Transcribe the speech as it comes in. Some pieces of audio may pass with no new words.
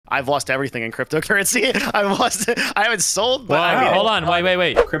I've lost everything in cryptocurrency. I haven't sold, but well, I mean, hold on,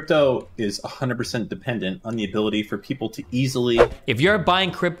 wait. Crypto is 100% dependent on the ability for people to easily... If you're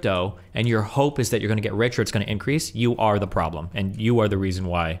buying crypto and your hope is that you're gonna get rich or it's gonna increase, you are the problem. And you are the reason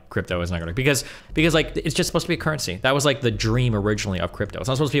why crypto is not gonna, because like, it's just supposed to be a currency. That was like the dream originally of crypto. It's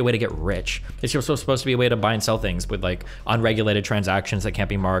not supposed to be a way to get rich. It's just supposed to be a way to buy and sell things with like unregulated transactions that can't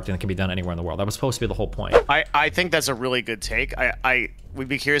be marked and can be done anywhere in the world. That was supposed to be the whole point. I think that's a really good take. We'd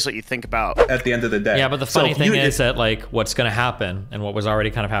be curious what you think about at the end of the day. Yeah, but the funny thing is that like what's going to happen and what was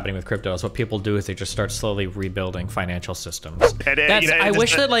already kind of happening with crypto is what people do is they just start slowly rebuilding financial systems. I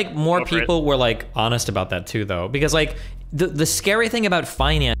wish that like more people were like honest about that too, though, because like the scary thing about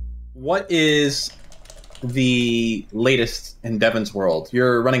finance. What is the latest in Devin's world?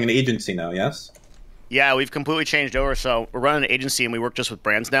 You're running an agency now, yes? Yeah, we've completely changed over. So we're running an agency and we work just with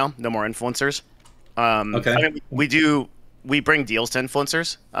brands now. No more influencers. Okay. I mean, we bring deals to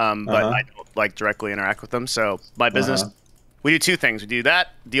influencers, but I don't like directly interact with them. So my business, we do two things. We do that,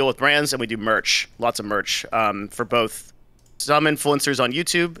 deal with brands, and we do merch, lots of merch for both some influencers on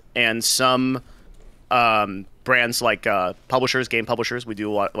YouTube and some brands like publishers, game publishers. We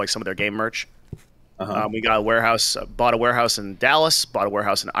do a lot, like some of their game merch. We got a warehouse, bought a warehouse in Dallas, bought a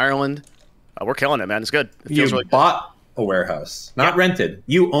warehouse in Ireland. We're killing it, man. It's good. It feels really bought a warehouse, not rented.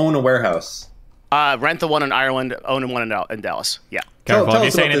 You own a warehouse. Rent the one in Ireland, own one in Dallas. Yeah. Careful, if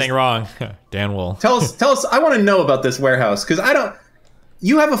you say anything wrong, Dan will. Tell us. I want to know about this warehouse because I don't.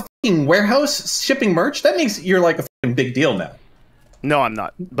 You have a fucking warehouse shipping merch. That makes you're like a fucking big deal now. No, I'm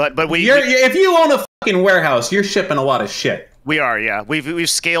not. But if you own a fucking warehouse, you're shipping a lot of shit. We are, yeah. We've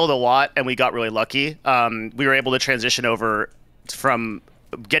scaled a lot and we got really lucky. We were able to transition over from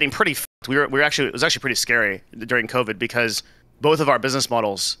getting pretty. It was actually pretty scary during COVID because both of our business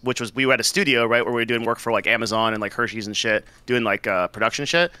models, which was we had a studio, right, where we were doing work for like Amazon and like Hershey's and shit, doing like production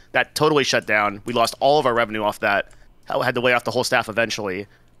shit, that totally shut down. We lost all of our revenue off that. I had to lay off the whole staff eventually.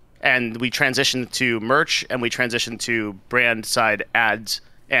 And we transitioned to merch and we transitioned to brand side ads,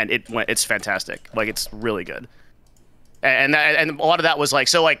 and it's fantastic. Like, it's really good. And a lot of that was like,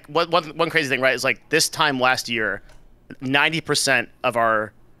 so like one crazy thing, right, is like this time last year, 90% of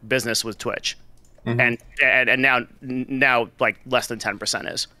our business was Twitch. And now like less than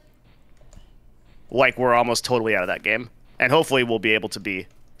 10% is. Like, we're almost totally out of that game, and hopefully we'll be able to be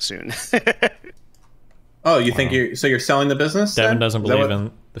soon. Oh, you think you're selling the business? Devin doesn't believe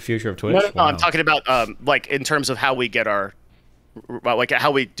in the future of Twitch. No, I'm talking about like in terms of how we get our, like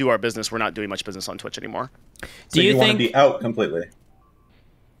how we do our business. We're not doing much business on Twitch anymore. Do you want to be out completely?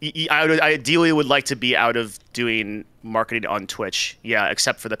 I ideally would like to be out of doing marketing on Twitch. Yeah,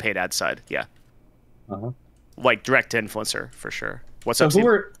 except for the paid ad side. Yeah. Like direct to influencer for sure. What's up, Steve?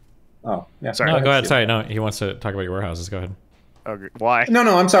 Oh, yeah. Sorry. No, go ahead. Sorry, no, he wants to talk about your warehouses. Go ahead. Okay. Why?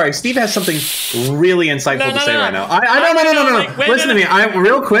 No, I'm sorry. Steve has something really insightful to say right now. No. Listen to me.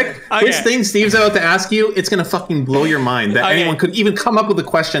 Real quick. Okay. This thing Steve's about to ask you, it's gonna fucking blow your mind that anyone could even come up with a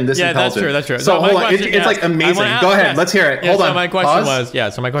question this intelligent. Yeah, that's true. So hold on. It's like amazing. Go ahead. Let's hear it. Hold on. So my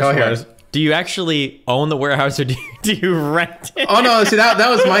question was, do you actually own the warehouse or do you rent it? Oh no, see that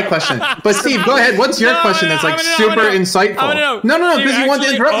was my question. But Steve, go ahead. What's your question that's like super insightful? No, because you want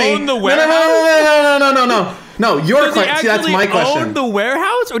to interrupt me. No, your question. See, that's my question. Own the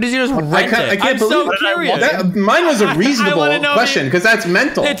warehouse, or does he just rent it? I'm so curious. Mine was a reasonable question because that's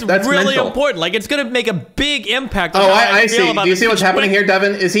mental. It's really important. Like, it's gonna make a big impact. Oh, I see. Do you see what's happening here,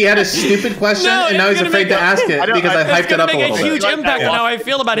 Devin? Is he had a stupid question and now he's afraid to ask it because I hyped it up a little bit. It's gonna make a huge impact on how I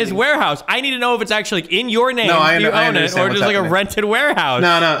feel about his warehouse. I need to know if it's actually in your name, you own it, or just like a rented warehouse.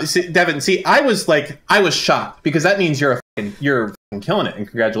 No. See, Devin. See, I was shocked because that means you're killing it, and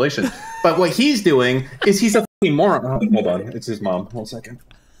congratulations. But what he's doing is he's a fucking moron. Oh, hold on, it's his mom. Hold a second.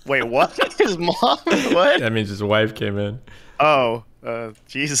 Wait, what? His mom? What? That means his wife came in. Oh,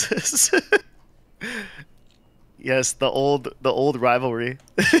 Jesus. Yes, the old rivalry.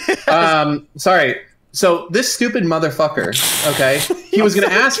 Sorry. So this stupid motherfucker, okay, he was going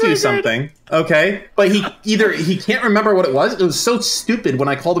to ask you something, okay, but he can't remember what it was. It was so stupid when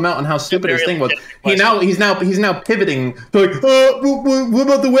I called him out on how stupid his thing was. He's now pivoting to like, what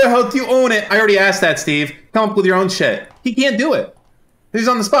about the warehouse? Do you own it? I already asked that, Steve. Come up with your own shit. He can't do it. He's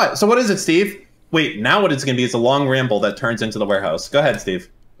on the spot. So what is it, Steve? Wait, now what it's going to be is a long ramble that turns into the warehouse. Go ahead, Steve.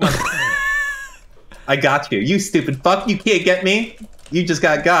 I got you. You stupid fuck. You can't get me. You just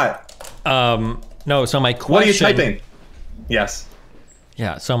got. No, so my question... What are you typing? Yes.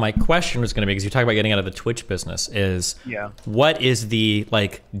 Yeah, so my question was going to be, because you talk about getting out of the Twitch business, is what is the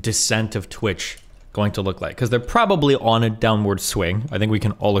like descent of Twitch going to look like? Because they're probably on a downward swing. I think we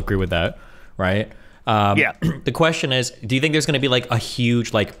can all agree with that, right? Yeah. The question is, do you think there's going to be like a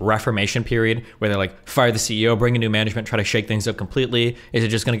huge like reformation period where they like fire the CEO, bring in new management, try to shake things up completely? Is it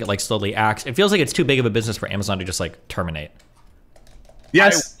just going to get like slowly axed? It feels like it's too big of a business for Amazon to just like terminate.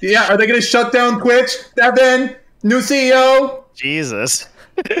 Yes. Yeah. Are they going to shut down Twitch? Devin, new CEO. Jesus.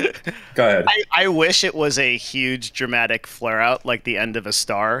 Go ahead. I wish it was a huge dramatic flare out like the end of a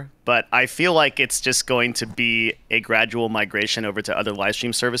star, but I feel like it's just going to be a gradual migration over to other live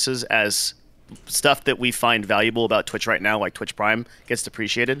stream services as stuff that we find valuable about Twitch right now, like Twitch Prime, gets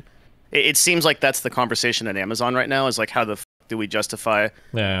depreciated. It seems like that's the conversation at Amazon right now, is like, how the f do we justify?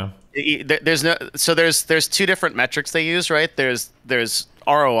 Yeah. There's two different metrics they use, right? There's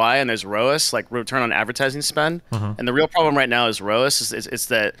ROI and there's ROAS, like return on advertising spend. And the real problem right now is ROAS. It's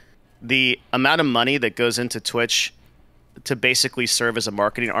that the amount of money that goes into Twitch to basically serve as a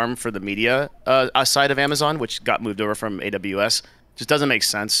marketing arm for the media side of Amazon, which got moved over from AWS, just doesn't make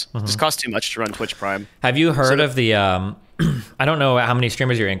sense. It just costs too much to run Twitch Prime. Have you heard of the I don't know how many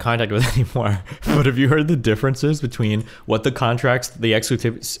streamers you're in contact with anymore, but have you heard the differences between what the contracts, the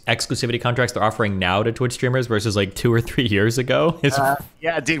exclusivity contracts they're offering now to Twitch streamers versus like 2 or 3 years ago?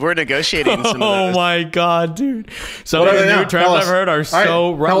 Yeah, dude, we're negotiating some of those. Oh my god, dude. Some of the new terms I've heard are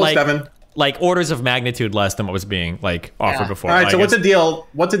so like orders of magnitude less than what was being like offered before. All right, like, so what's a deal?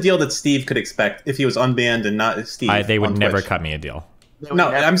 What's a deal that Steve could expect if he was unbanned and not Steve? They would never Twitch? cut me a deal. No,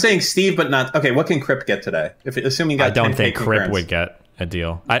 I'm saying Steve, but not. Okay, what can Crip get today? Assuming you got I don't 10K think Crip concurrence. would get a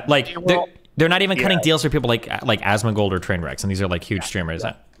deal. They're not even cutting deals for people like Asmongold or Trainwrecks, and these are like huge streamers.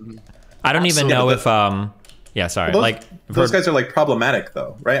 I don't even know if yeah, sorry. Well, those guys are like problematic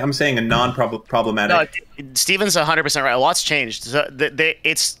though, right? I'm saying a non-problematic. No, Steven's 100% right. A lot's changed. So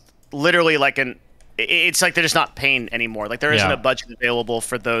it's literally like it's like they're just not paying anymore. Like there isn't a budget available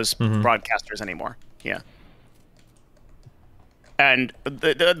for those broadcasters anymore. Yeah. And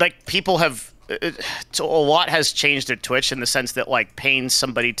like people have, a lot has changed at Twitch in the sense that like paying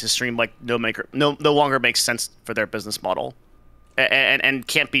somebody to stream like no longer makes sense for their business model, and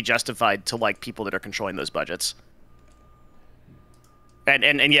can't be justified to like people that are controlling those budgets.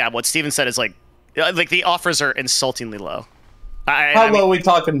 And yeah, what Steven said is like the offers are insultingly low. How low are we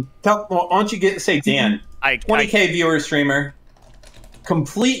talking? Why don't you say Dan? 20K viewer streamer,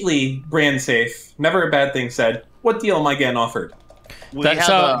 completely brand safe, never a bad thing said. What deal am I getting offered?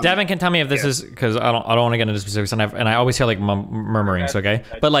 Devin can tell me if this is, because I don't want to get into specifics, and I always hear like murmurings, okay?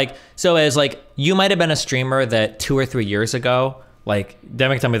 But like, so as like, you might have been a streamer that 2 or 3 years ago, like,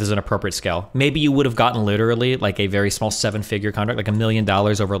 Devin can tell me this is an appropriate scale. Maybe you would have gotten literally like a very small 7-figure contract, like $1 million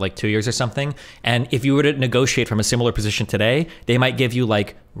over like 2 years or something. And if you were to negotiate from a similar position today, they might give you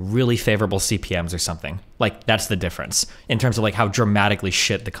like really favorable CPMs or something. Like that's the difference in terms of like how dramatically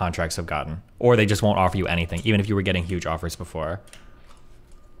shit the contracts have gotten, or they just won't offer you anything, even if you were getting huge offers before.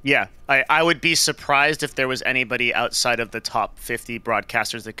 Yeah, I would be surprised if there was anybody outside of the top 50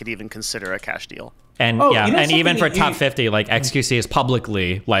 broadcasters that could even consider a cash deal. And and even for top 50, like XQC is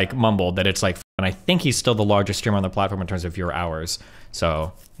publicly like mumbled that it's like, and I think he's still the largest streamer on the platform in terms of viewer hours.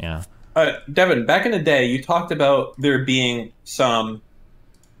 So yeah. Devin, back in the day, you talked about there being some.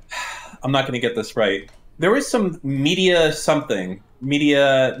 I'm not going to get this right. There was some media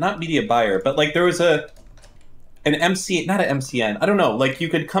not media buyer, but like there was an MC, not an MCN. I don't know. Like you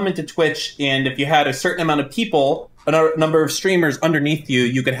could come into Twitch, and if you had a certain amount of people, a number of streamers underneath you,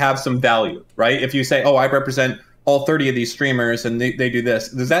 you could have some value, right? If you say, "Oh, I represent all 30 of these streamers, and they do this,"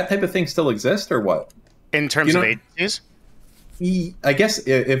 does that type of thing still exist, or what? In terms of agencies, I guess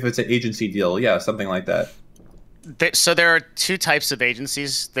if it's an agency deal, yeah, something like that. So there are two types of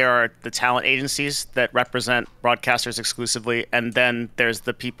agencies. There are the talent agencies that represent broadcasters exclusively, and then there's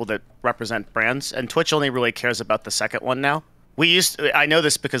the people that represent brands. And Twitch only really cares about the second one now. I know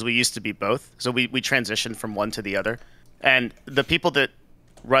this because we used to be both, so we transitioned from one to the other. And the people that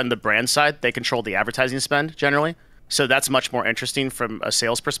run the brand side, they control the advertising spend generally. So that's much more interesting from a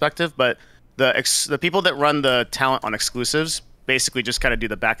sales perspective. But the people that run the talent on exclusives basically just kind of do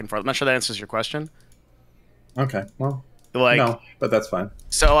the back and forth. I'm not sure that answers your question. Okay, well, like, no, but that's fine.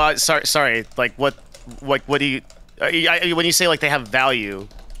 So, sorry. Like, what do you? When you say like they have value,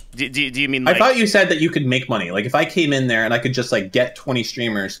 do you mean? Like, I thought you said that you could make money. Like, if I came in there and I could just like get 20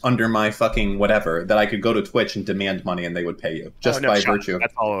 streamers under my fucking whatever, that I could go to Twitch and demand money and they would pay you just by virtue.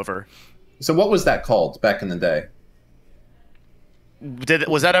 That's all over. So, what was that called back in the day?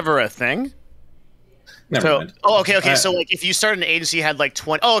 Was that ever a thing? Never mind. Oh, okay. So, like, if you started an agency, you had like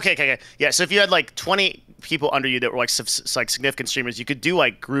 20. Oh, okay. Yeah. So, if you had like 20 people under you that were like significant streamers, you could do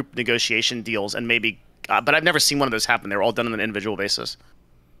like group negotiation deals and maybe. But I've never seen one of those happen. They're all done on an individual basis.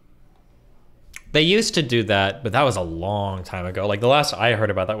 They used to do that, but that was a long time ago. Like the last I heard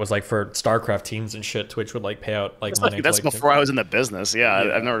about that was like for StarCraft teams and shit. Twitch would like pay out like money. That's before I was in the business. Yeah,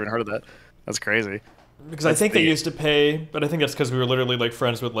 I've never even heard of that. That's crazy. Because I think they used to pay, but I think that's because we were literally like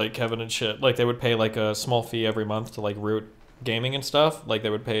friends with like Kevin and shit. Like they would pay like a small fee every month to like root gaming and stuff. Like they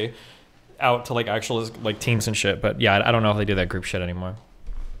would pay out to like actual like teams and shit. But yeah, I don't know if they do that group shit anymore.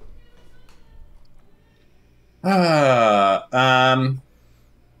 So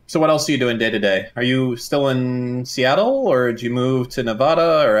what else are you doing day to day? Are you still in Seattle, or did you move to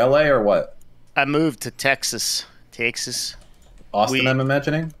Nevada or LA or what? I moved to Texas. Austin, I'm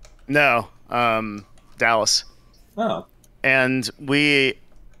imagining? No, Dallas. Oh. And we,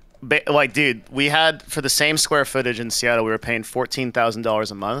 like, dude, we had, for the same square footage in Seattle, we were paying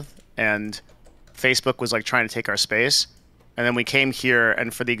 $14,000 a month, and Facebook was like trying to take our space. And then we came here,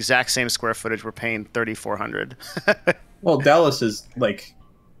 and for the exact same square footage, we're paying $3,400. Well, Dallas is like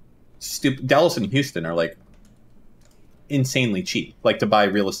stupid. Dallas and Houston are like insanely cheap, like to buy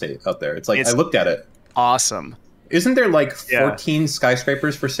real estate out there. It's like I looked at it. Awesome. Isn't there like 14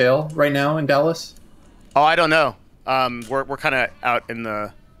 skyscrapers for sale right now in Dallas? Oh, I don't know. We're kind of out in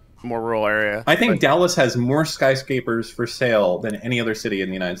the more rural area. I think Dallas has more skyscrapers for sale than any other city in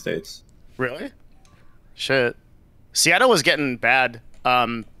the United States. Really? Shit. Seattle was getting bad.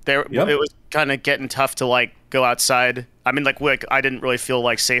 It was kind of getting tough to like go outside. I mean, like I didn't really feel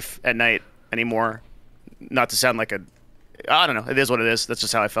like safe at night anymore. Not to sound like I don't know. It is what it is. That's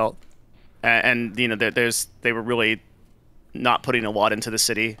just how I felt. And you know, they were really not putting a lot into the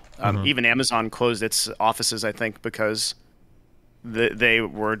city. Even Amazon closed its offices, I think, because they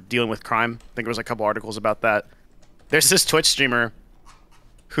were dealing with crime. I think there was a couple articles about that. There's this Twitch streamer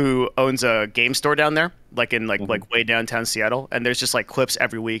who owns a game store down there, like in like way downtown Seattle, and there's just like clips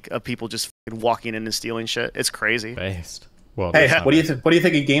every week of people just walking in and stealing shit. It's crazy. Based. Well, hey, what do you think of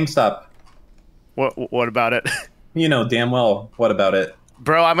GameStop? What about it? You know damn well what about it.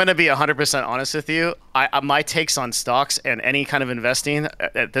 Bro, I'm gonna be 100% honest with you. My takes on stocks and any kind of investing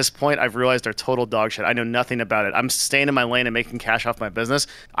at this point, I've realized are total dog shit. I know nothing about it. I'm staying in my lane and making cash off my business.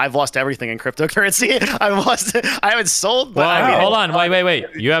 I've lost everything in cryptocurrency. I haven't sold. But well, hold on, wait.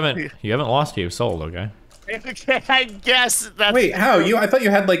 You haven't lost. You've sold, okay? I guess that's... Wait, how? I thought you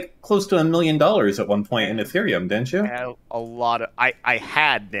had like close to $1 million at one point in Ethereum, didn't you? I had a lot of... I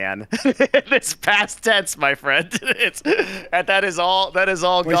had, Dan. It's past tense, my friend. That is all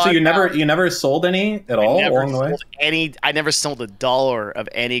Wait, gone. So you never sold any at all along the way? I never sold $1 of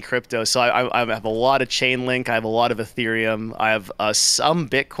any crypto. So I have a lot of Chainlink. I have a lot of Ethereum. I have some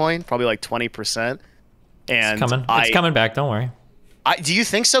Bitcoin, probably like 20%. And it's coming back. Don't worry. Do you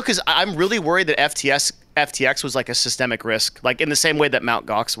think so? Because I'm really worried that FTX was like a systemic risk, like in the same way that Mt.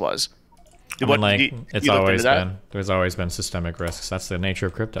 Gox was. There's always been systemic risks. That's the nature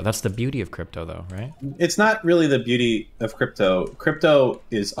of crypto. That's the beauty of crypto, though, right? It's not really the beauty of crypto. Crypto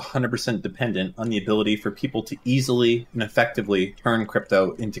is 100% dependent on the ability for people to easily and effectively turn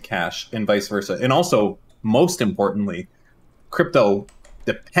crypto into cash and vice versa. And also, most importantly, crypto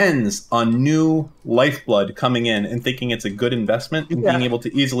depends on new lifeblood coming in and thinking it's a good investment and being able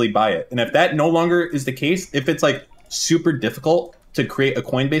to easily buy it. And if that no longer is the case, if it's like super difficult to create a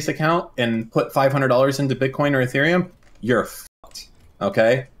Coinbase account and put $500 into Bitcoin or Ethereum, you're fucked.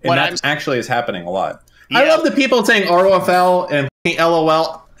 Okay? And that actually is happening a lot. Yeah. I love the people saying ROFL and LOL.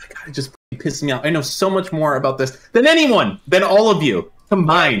 God, it just pisses me off. I know so much more about this than anyone, than all of you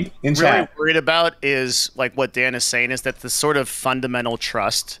combined in chat. What I'm really worried about is like what Dan is saying is that the sort of fundamental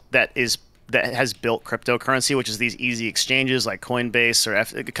trust that has built cryptocurrency, which is these easy exchanges like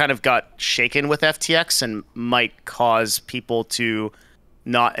Coinbase it kind of got shaken with FTX and might cause people to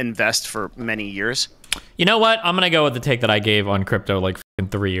not invest for many years. You know what? I'm going to go with the take that I gave on crypto like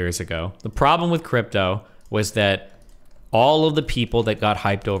 3 years ago. The problem with crypto was that all of the people that got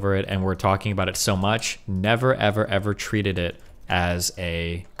hyped over it and were talking about it so much never, ever, ever treated it as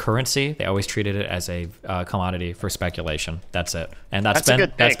a currency. They always treated it as a commodity for speculation. That's it. And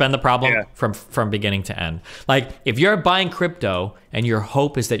that's been the problem from beginning to end. Like if you're buying crypto and your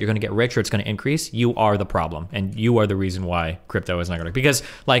hope is that you're going to get rich or it's going to increase, you are the problem, and you are the reason why crypto is not going to. Because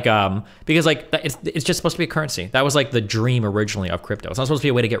it's just supposed to be a currency. That was like the dream originally of crypto. It's not supposed to be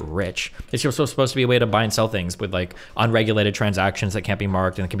a way to get rich. It's just supposed to be a way to buy and sell things with like unregulated transactions that can't be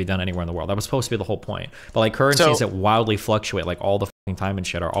marked and can be done anywhere in the world. That was supposed to be the whole point. But like currencies that wildly fluctuate, like all the time and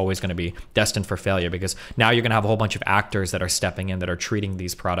shit, are always going to be destined for failure, because now you're going to have a whole bunch of actors that are stepping in that are treating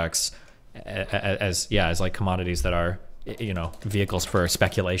these products as like commodities that are, you know, vehicles for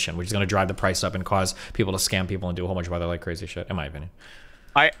speculation, which is going to drive the price up and cause people to scam people and do a whole bunch of other like crazy shit, in my opinion.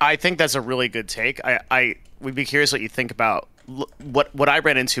 I think that's a really good take. I would be curious what you think about what I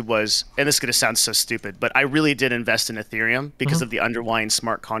ran into was, and this is gonna sound so stupid, but I really did invest in Ethereum because of the underlying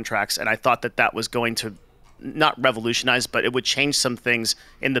smart contracts, and I thought that that was going to not revolutionize, but it would change some things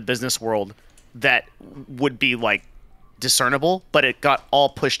in the business world that would be like discernible, but it got all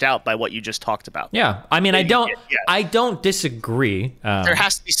pushed out by what you just talked about. Yeah, I mean, I don't disagree. There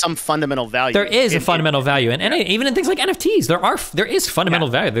has to be some fundamental value. There is a fundamental value, and even in things like NFTs, there is fundamental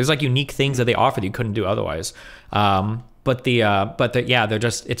value. There's like unique things that they offer that you couldn't do otherwise. But they're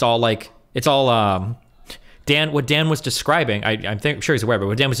just, it's all what Dan was describing, I'm sure he's aware, but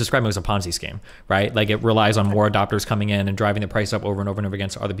what Dan was describing was a Ponzi scheme, right? Like it relies on more adopters coming in and driving the price up over and over and over again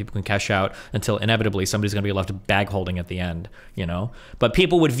so other people can cash out until inevitably somebody's going to be left bag holding at the end, you know? But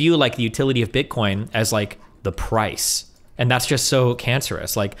people would view like the utility of Bitcoin as like the price. And that's just so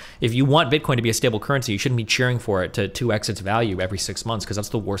cancerous. Like if you want Bitcoin to be a stable currency, you shouldn't be cheering for it to 2x its value every 6 months, because that's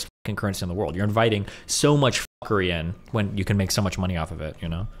the worst fucking currency in the world. You're inviting so much fuckery in when you can make so much money off of it, you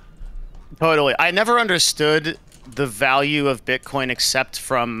know? Totally. I never understood the value of Bitcoin except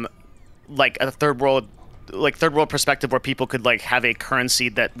from like a third world perspective where people could like have a currency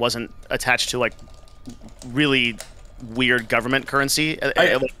that wasn't attached to like really weird government currency.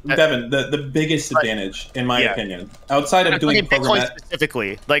 Devin, the biggest advantage, in my opinion, outside of doing Bitcoin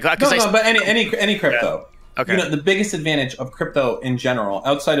specifically, like but any crypto. Yeah. Okay. You know, the biggest advantage of crypto in general,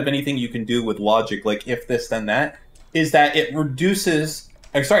 outside of anything you can do with logic, like if this then that, is that it removes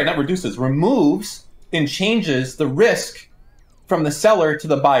and changes the risk from the seller to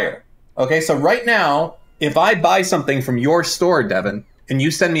the buyer. Okay, so right now, if I buy something from your store, Devin, and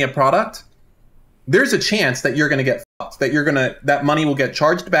you send me a product, there's a chance that you're going to get fucked, that money will get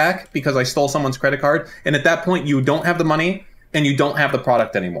charged back because I stole someone's credit card, and at that point you don't have the money and you don't have the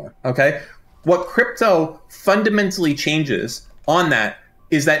product anymore. Okay, what crypto fundamentally changes on that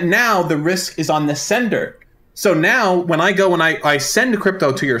is that now the risk is on the sender. So now when I go and I send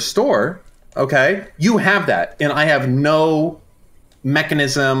crypto to your store, okay, you have that, and I have no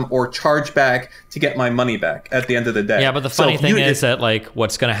mechanism or chargeback to get my money back at the end of the day. Yeah, but the funny thing is that like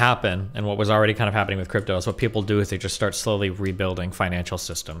what's going to happen, and what was already kind of happening with crypto, is what people do is they just start slowly rebuilding financial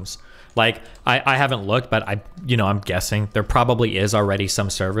systems. Like I haven't looked, but I'm guessing there probably is already some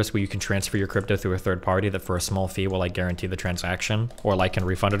service where you can transfer your crypto through a third party that for a small fee will like guarantee the transaction or like can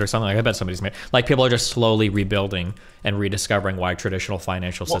refund it or something. Like, I bet somebody's made, like, people are just slowly rebuilding and rediscovering why traditional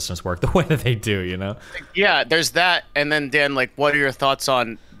financial systems work the way that they do, you know? Yeah, there's that. And then Dan, like, what are your thoughts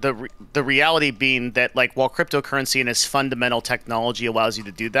on the reality being that, like, while cryptocurrency and its fundamental technology allows you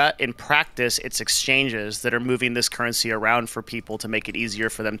to do that, in practice, it's exchanges that are moving this currency around for people to make it easier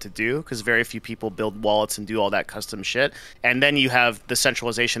for them to do, because very few people build wallets and do all that custom shit. And then you have the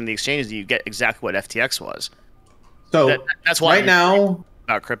centralization of the exchanges, and you get exactly what FTX was. So that's why right now,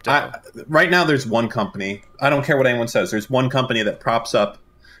 about crypto. Right now, there's one company. I don't care what anyone says. There's one company that props up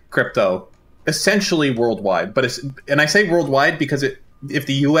crypto, essentially worldwide. And I say worldwide because if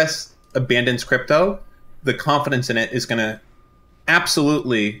the U.S. abandons crypto, the confidence in it is going to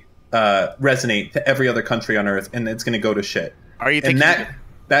absolutely resonate to every other country on Earth, and it's going to go to shit. Are you thinking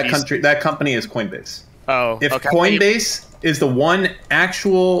that company is Coinbase? Oh, if okay. Coinbase is the one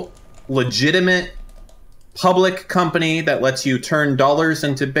actual legitimate public company that lets you turn dollars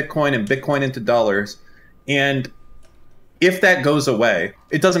into Bitcoin and Bitcoin into dollars, and if that goes away,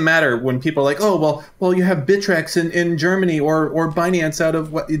 it doesn't matter when people are like, oh, well, you have Bittrex in Germany or Binance out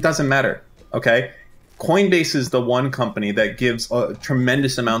of what, it doesn't matter, okay? Coinbase is the one company that gives a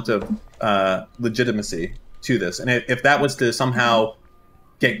tremendous amount of legitimacy to this. And if that was to somehow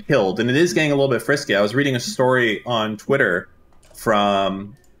get killed, and it is getting a little bit frisky. I was reading a story on Twitter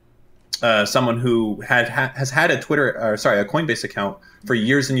from someone who has had a Coinbase account for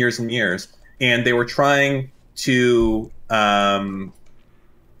years and years and years, and they were trying to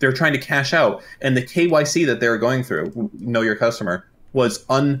cash out, and the KYC that they were going through, know your customer, was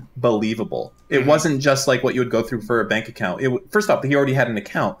unbelievable. It wasn't just like what you would go through for a bank account. First off, he already had an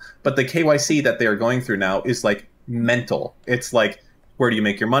account, but the KYC that they are going through now is like mental. It's like, where do you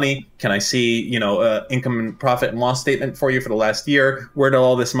make your money? Can I see, income and profit and loss statement for you for the last year? Where did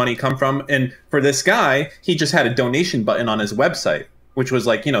all this money come from? And for this guy, he just had a donation button on his website, which was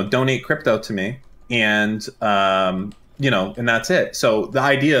like, donate crypto to me. And, and that's it. So the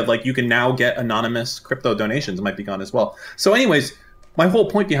idea of like, you can now get anonymous crypto donations might be gone as well. So anyways, my whole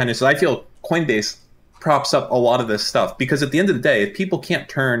point behind this is I feel Coinbase props up a lot of this stuff, because at the end of the day, if people can't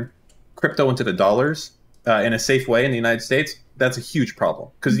turn crypto into the dollars in a safe way in the United States, that's a huge problem,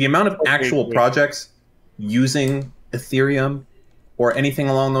 because the amount of actual projects using Ethereum or anything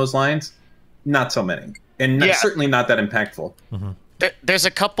along those lines, not so many, and certainly not that impactful. Mm-hmm. There's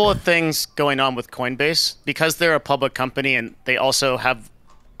a couple of things going on with Coinbase because they're a public company and they also have,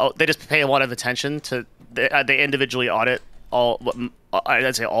 they just pay a lot of attention to, they individually audit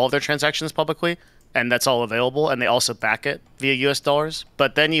I'd say all of their transactions publicly, and that's all available, and they also back it via US dollars.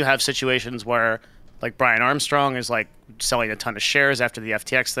 But then you have situations where, like, Brian Armstrong is like selling a ton of shares after the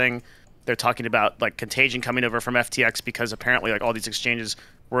FTX thing. They're talking about like contagion coming over from FTX because apparently like all these exchanges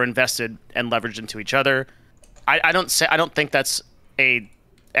were invested and leveraged into each other. I don't think that's a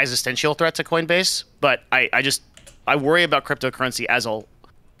existential threat to Coinbase, but I worry about cryptocurrency as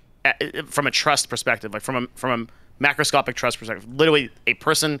from a trust perspective, like from a macroscopic trust perspective. Literally, a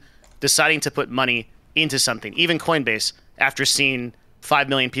person deciding to put money into something, even Coinbase, after seeing 5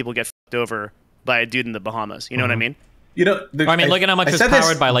 million people get fucked over by a dude in the Bahamas. You know what I mean? You know, I mean, look at how much was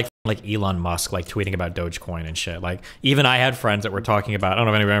powered by like Elon Musk, like tweeting about Dogecoin and shit. Like, even I had friends that were talking about, I don't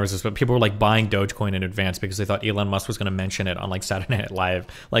know if anyone remembers this, but people were like buying Dogecoin in advance because they thought Elon Musk was going to mention it on like Saturday Night Live.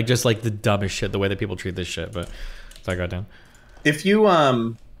 Like, just like the dumbest shit, the way that people treat this shit. But so I got down. If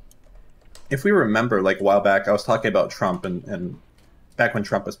we remember, like a while back, I was talking about Trump and back when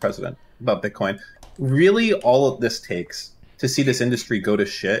Trump was president, about Bitcoin. Really, all of this takes to see this industry go to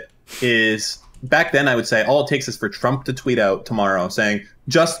shit is, back then I would say all it takes is for Trump to tweet out tomorrow saying,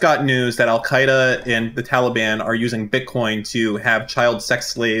 just got news that Al-Qaeda and the Taliban are using Bitcoin to have child sex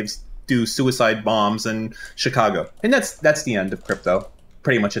slaves do suicide bombs in Chicago. And that's the end of crypto,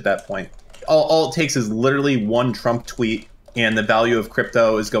 pretty much at that point. All it takes is literally one Trump tweet and the value of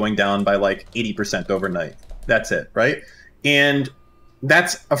crypto is going down by like 80% overnight. That's it, right? And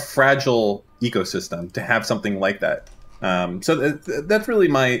that's a fragile ecosystem to have something like that. So that's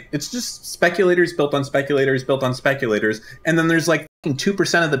really it's just speculators built on speculators built on speculators. And then there's like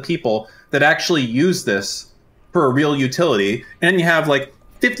 2% of the people that actually use this for a real utility. And then you have like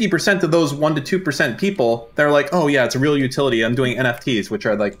 50% of those 1 to 2% people that are like, oh yeah, it's a real utility. I'm doing NFTs, which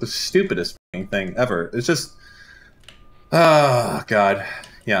are like the stupidest thing ever. It's just, oh God.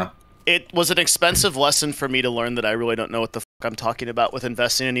 Yeah. It was an expensive lesson for me to learn that I really don't know what the fuck I'm talking about with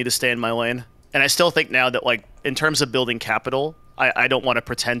investing. I need to stay in my lane. And I still think now that, like, in terms of building capital, I don't want to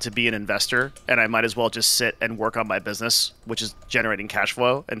pretend to be an investor, and I might as well just sit and work on my business, which is generating cash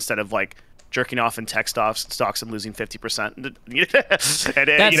flow, instead of like jerking off in tech stocks and losing 50%.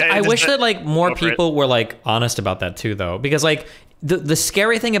 I wish that like more people were like honest about that too, though, because like the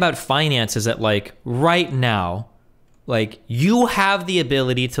scary thing about finance is that like right now, like, you have the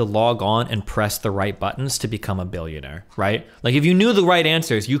ability to log on and press the right buttons to become a billionaire, right? Like, if you knew the right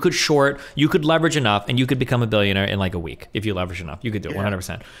answers, you could short, you could leverage enough, and you could become a billionaire in like a week. If you leverage enough, you could do it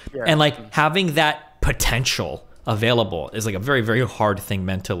 100%. Yeah. And like having that potential available is like a very, very hard thing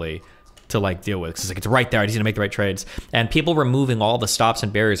mentally to like deal with, because like it's right there. I just need to make the right trades. And people removing all the stops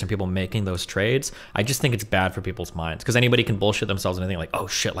and barriers from people making those trades, I just think it's bad for people's minds, because anybody can bullshit themselves and think like, oh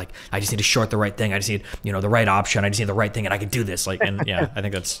shit, like I just need to short the right thing. I just need, you know, the right option. I just need the right thing, and I can do this. Like, and yeah, I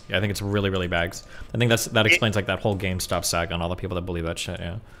think it's really, really bags. I think that explains like that whole GameStop saga and all the people that believe that shit.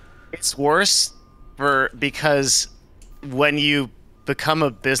 Yeah, it's worse because when you become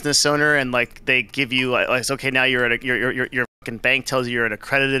a business owner and like they give you like okay, now you're at your fucking bank tells you you're an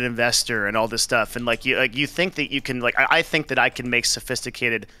accredited investor and all this stuff, and like you think that you can, like, I think that I can make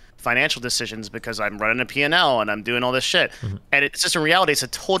sophisticated financial decisions because I'm running a P&L and I'm doing all this shit. And it's just, in reality, it's a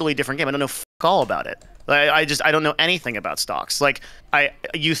totally different game. I don't know all about it. I don't know anything about stocks. Like I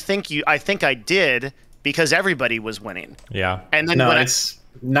think I did because everybody was winning. Yeah. And then no, it's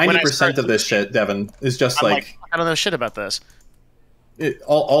 90% of this shit, Devin, is just like I don't know shit about this.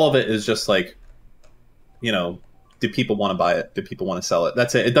 All of it is just like, you know, do people want to buy it? Do people want to sell it?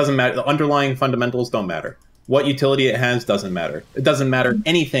 That's it. It doesn't matter. The underlying fundamentals don't matter. What utility it has doesn't matter. It doesn't matter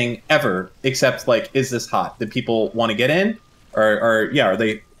anything ever, except like, is this hot? Do people want to get in? Or are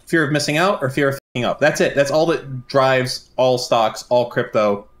they fear of missing out or fear of f***ing up? That's it. That's all that drives all stocks, all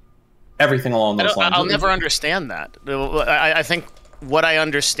crypto, everything along those lines. I'll never understand that. I think what I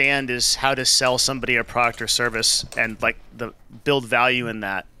understand is how to sell somebody a product or service and like build value in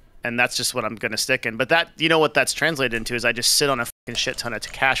that. And that's just what I'm going to stick in. But that, you know what that's translated into is I just sit on a fucking shit ton of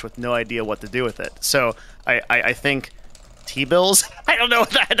cash with no idea what to do with it. So I think T-bills, I don't know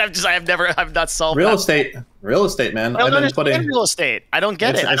what that, I've not solved real estate, man. I don't understand real estate. I don't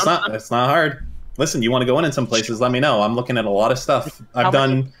get it. It's not hard. Listen, you want to go in some places, let me know. I'm looking at a lot of stuff.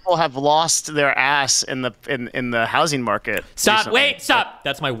 People have lost their ass in the housing market. Stop. Recently. Wait, stop.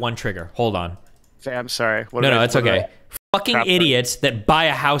 That's my one trigger. Hold on. I'm sorry. What No, did no, I- it's what did okay. I- Fucking Crap. idiots that buy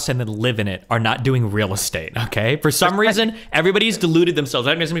a house and then live in it are not doing real estate, okay? For some reason, everybody's deluded themselves.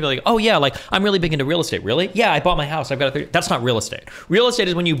 I know somebody like, oh yeah, like I'm really big into real estate. Really? Yeah, I bought my house. I've got a That's not real estate. Real estate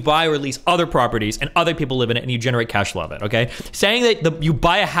is when you buy or lease other properties and other people live in it and you generate cash flow of it, okay? Saying that you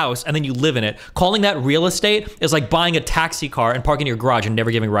buy a house and then you live in it, calling that real estate is like buying a taxi car and parking in your garage and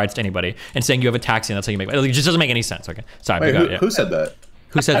never giving rides to anybody and saying you have a taxi and that's how you make money. It just doesn't make any sense, okay? Sorry, Wait, who said that?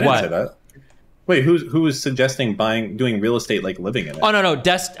 Who I said didn't what? say that. Wait, who was suggesting doing real estate like living in it? Oh no, not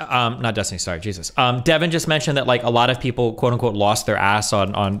Destiny. Sorry, Jesus. Devin just mentioned that like a lot of people, quote unquote, lost their ass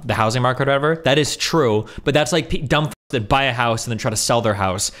on the housing market or whatever. That is true, but that's like dumb that buy a house and then try to sell their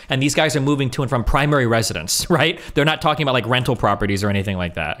house. And these guys are moving to and from primary residence, right? They're not talking about like rental properties or anything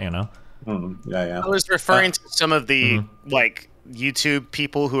like that, you know? Yeah. I was referring to some of the like YouTube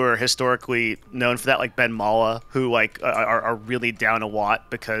people who are historically known for that, like Ben Mala, who like are really down a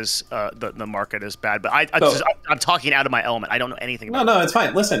lot because the market is bad. But I'm talking out of my element. I don't know anything about No, it's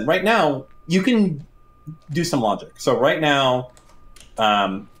fine. Listen, right now you can do some logic. So right now,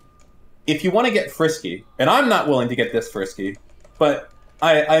 if you want to get frisky, and I'm not willing to get this frisky, but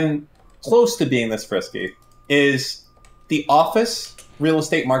I'm close to being this frisky, is the office real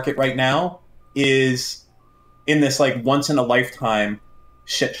estate market right now is in this like once in a lifetime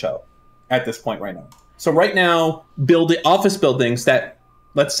shit show at this point right now. So right now, office buildings that,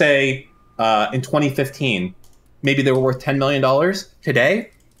 let's say in 2015, maybe they were worth $10 million.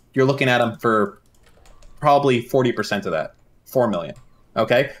 Today, you're looking at them for probably 40% of that, $4 million.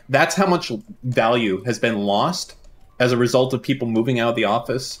 Okay, that's how much value has been lost as a result of people moving out of the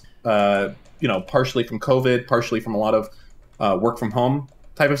office. Partially from COVID, partially from a lot of work from home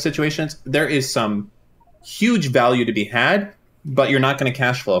type of situations. There is some huge value to be had, but you're not going to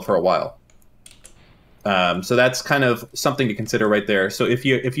cash flow for a while. So that's kind of something to consider right there. So if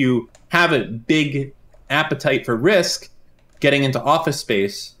you have a big appetite for risk, getting into office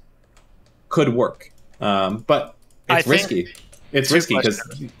space could work, but it's risky. It's risky because,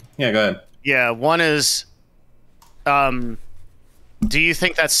 yeah, go ahead. Yeah, one is, do you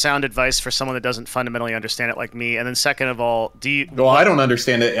think that's sound advice for someone that doesn't fundamentally understand it like me? And then second of all, Well, I don't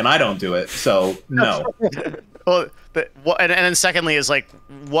understand it and I don't do it, so no. Well, and then secondly is like,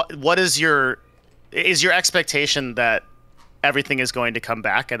 what is your expectation that everything is going to come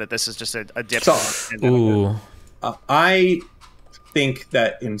back and that this is just a dip? Ooh. I think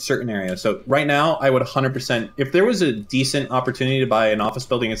that in certain areas, so right now I would 100%, if there was a decent opportunity to buy an office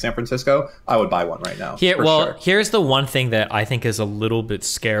building in San Francisco, I would buy one right now. Here's the one thing that I think is a little bit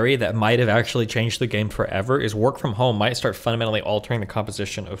scary that might have actually changed the game forever is work from home might start fundamentally altering the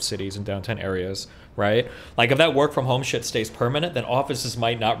composition of cities and downtown areas, right? Like if that work from home shit stays permanent, then offices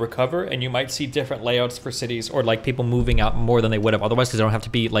might not recover and you might see different layouts for cities or like people moving out more than they would have otherwise because they don't have to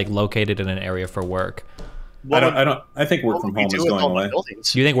be like located in an area for work. I think work from home is going away.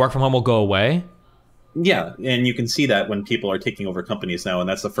 Do you think work from home will go away? Yeah, and you can see that when people are taking over companies now, and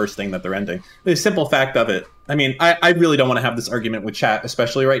that's the first thing that they're ending. The simple fact of it, I mean, I really don't want to have this argument with chat,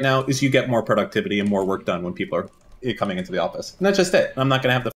 especially right now, is you get more productivity and more work done when people are coming into the office. And that's just it. I'm not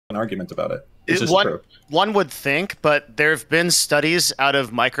going to have the argument about it. It's just true. One would think, but there have been studies out of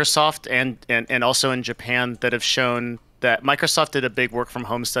Microsoft and also in Japan that have shown that Microsoft did a big work from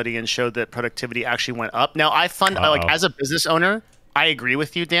home study and showed that productivity actually went up. Now, like as a business owner, I agree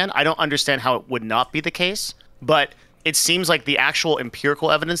with you, Dan. I don't understand how it would not be the case, but it seems like the actual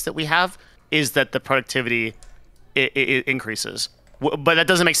empirical evidence that we have is that the productivity it increases. But that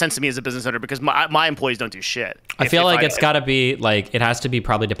doesn't make sense to me as a business owner because my employees don't do shit. I feel like it's got to be like, it has to be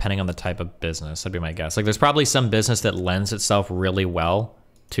probably depending on the type of business. That'd be my guess. Like there's probably some business that lends itself really well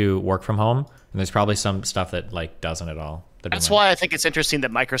to work from home. And there's probably some stuff that like doesn't at all. That's why I think it's interesting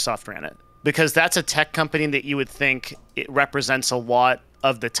that Microsoft ran it, because that's a tech company that you would think it represents a lot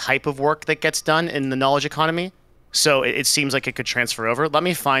of the type of work that gets done in the knowledge economy. So it seems like it could transfer over. Let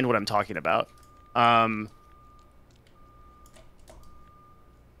me find what I'm talking about.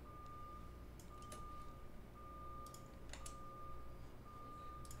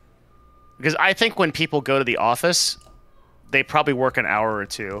 Because I think when people go to the office, they probably work an hour or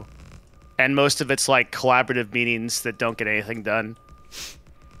two. And most of it's like collaborative meetings that don't get anything done.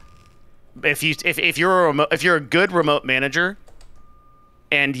 If you're a good remote manager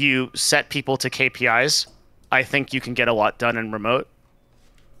and you set people to KPIs, I think you can get a lot done in remote.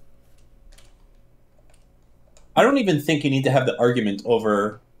 I don't even think you need to have the argument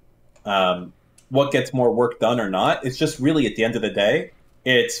over what gets more work done or not. It's just really at the end of the day,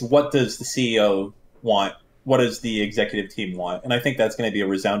 it's what does the CEO want? What does the executive team want? And I think that's going to be a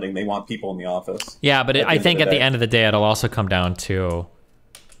resounding, they want people in the office. Yeah, but I think at the end of the day, it'll also come down to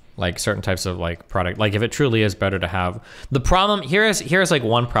like certain types of like product, like if it truly is better to have. The problem here's like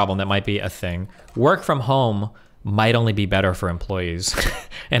one problem that might be a thing. Work from home might only be better for employees.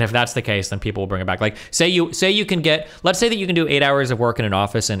 And if that's the case, then people will bring it back. Like say you can get, let's say that you can do 8 hours of work in an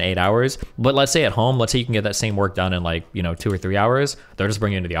office in 8 hours, but let's say at home, let's say you can get that same work done in like, 2 or 3 hours. They'll just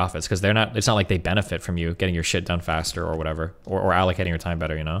bring you into the office because it's not like they benefit from you getting your shit done faster or whatever, or allocating your time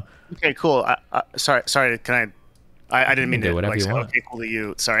better, Okay, cool. Sorry, can I didn't mean to whatever like you say want. okay, cool to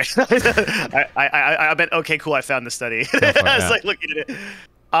you. Sorry. I meant okay, cool. I found the study. I was like looking at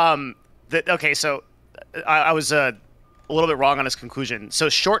it. Okay, so I was a little bit wrong on his conclusion. So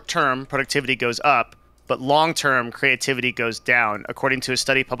short-term productivity goes up, but long-term creativity goes down. According to a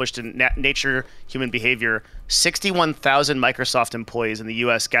study published in Nature Human Behavior, 61,000 Microsoft employees in the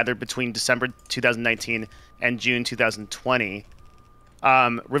U.S. gathered between December 2019 and June 2020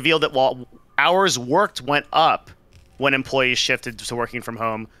 revealed that while hours worked went up when employees shifted to working from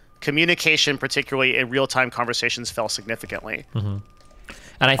home, communication, particularly in real-time conversations, fell significantly. Mm-hmm.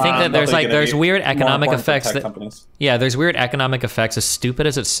 And I think that there's weird economic effects there's weird economic effects, as stupid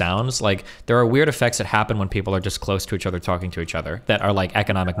as it sounds. Like there are weird effects that happen when people are just close to each other, talking to each other, that are like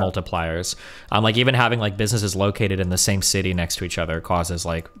economic multipliers. Like even having like businesses located in the same city next to each other causes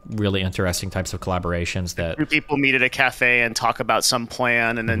like really interesting types of collaborations that two people meet at a cafe and talk about some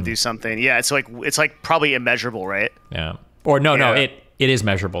plan and then do something. Yeah, it's like probably immeasurable, right? Yeah. Or no, it is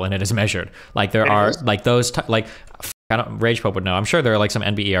measurable and it is measured. Like there are like those like RagePope would know. I'm sure there are like some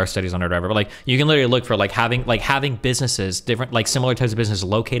NBER studies on it or whatever, but like you can literally look for like having businesses, different like similar types of businesses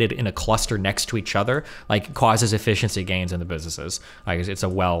located in a cluster next to each other, like causes efficiency gains in the businesses. Like it's a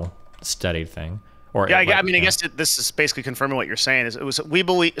well studied thing. Or I guess this is basically confirming what you're saying.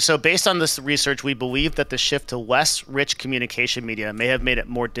 So based on this research, we believe that the shift to less rich communication media may have made it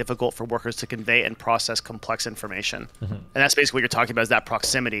more difficult for workers to convey and process complex information. Mm-hmm. And that's basically what you're talking about, is that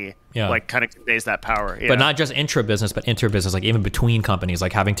proximity, like kind of conveys that power. Yeah. But not just intra-business, but inter-business, like even between companies,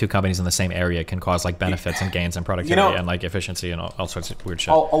 like having two companies in the same area can cause like benefits and gains and productivity and like efficiency and all sorts of weird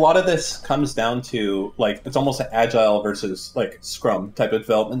shit. A lot of this comes down to like, it's almost an agile versus like Scrum type of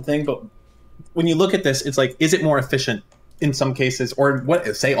development thing, but when you look at this, it's like, is it more efficient in some cases, or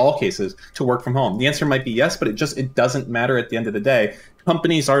say all cases, to work from home? The answer might be yes, but it doesn't matter at the end of the day.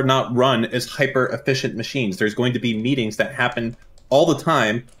 Companies are not run as hyper efficient machines. There's going to be meetings that happen all the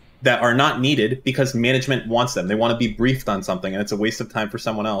time that are not needed because management wants them. They want to be briefed on something, and it's a waste of time for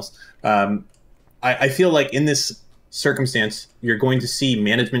someone else. I feel like in this circumstance, you're going to see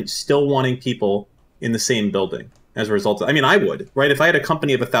management still wanting people in the same building as a result. I mean, I would, right? If I had a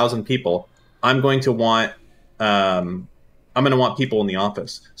company of 1,000 people, I'm going to want people in the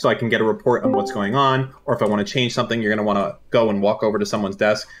office so I can get a report on what's going on, or if I want to change something, you're going to want to go and walk over to someone's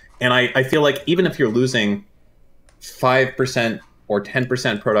desk. And I feel like even if you're losing 5% or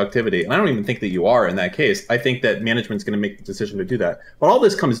 10% productivity, and I don't even think that you are in that case, I think that management's going to make the decision to do that. But all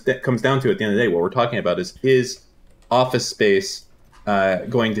this comes down to, at the end of the day, what we're talking about is office space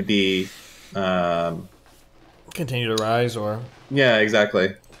going to be continue to rise, or yeah,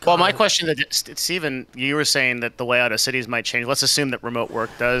 exactly. Well, my question that Steven, you were saying that the layout of cities might change. Let's assume that remote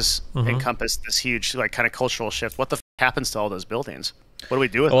work does encompass this huge, like, kind of cultural shift. What the happens to all those buildings? What do we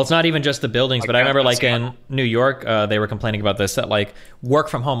do with them? Well, it's not even just the buildings, but I remember, like, in New York, they were complaining about this, that, like, work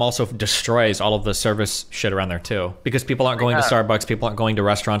from home also destroys all of the service shit around there, too. Because people aren't going to Starbucks, people aren't going to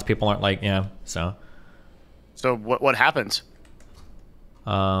restaurants, people aren't, like, so. So what happens?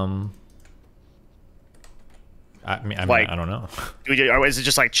 I mean, like, I don't know. Is it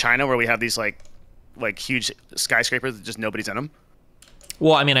just like China where we have these like huge skyscrapers that just nobody's in them?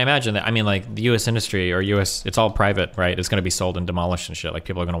 Well, I mean, I imagine that. I mean, like the U.S. industry or U.S. it's all private, right? It's going to be sold and demolished and shit. Like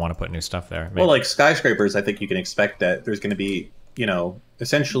people are going to want to put new stuff there. Maybe. Well, like skyscrapers, I think you can expect that there's going to be,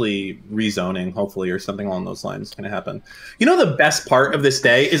 essentially rezoning, hopefully, or something along those lines going to happen. The best part of this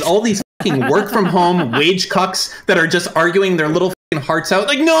day is all these fucking work from home wage cucks that are just arguing their little fucking hearts out.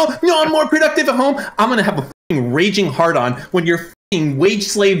 Like, no, I'm more productive at home. I'm going to have a raging hard on when your fucking wage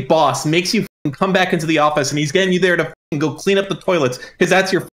slave boss makes you come back into the office and he's getting you there to go clean up the toilets because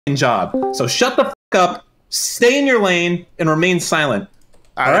that's your fucking job. So shut the fuck up, stay in your lane, and remain silent.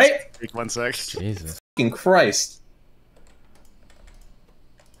 All right? Take 1 sec. Jesus. Fucking Christ.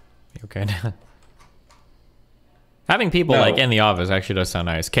 You okay now? Having people like in the office actually does sound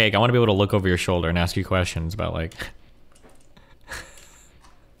nice. Cake, I want to be able to look over your shoulder and ask you questions about like,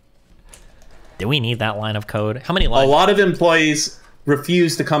 do we need that line of code? How many lines? A lot of employees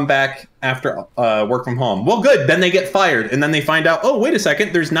refuse to come back after work from home. Well, good. Then they get fired. And then they find out, oh, wait a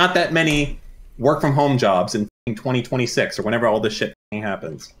second. There's not that many work from home jobs in 2026 or whenever all this shit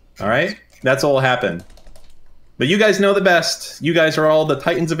happens. All right? That's all happened. But you guys know the best. You guys are all the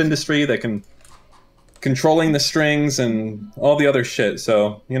titans of industry that can controlling the strings and all the other shit.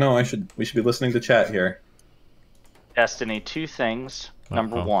 So, you know, we should be listening to chat here. Destiny, two things.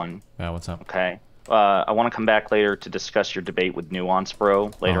 Number one. Yeah, what's up? Okay. I want to come back later to discuss your debate with Nuance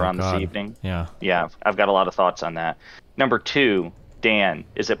Bro later on this evening. Yeah. Yeah, I've got a lot of thoughts on that. Number two, Dan,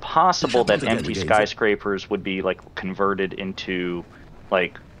 is it possible that empty skyscrapers would be like converted into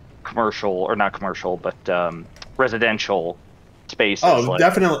like commercial, or not commercial, but residential spaces? Oh, like...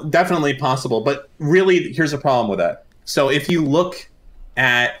 definitely possible. But really, here's a problem with that. So if you look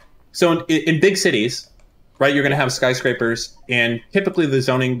at, in big cities, right, you're going to have skyscrapers, and typically the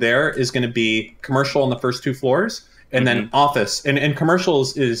zoning there is going to be commercial on the first 2 floors, and then office. And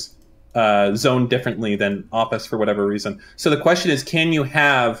commercials is zoned differently than office for whatever reason. So the question is, can you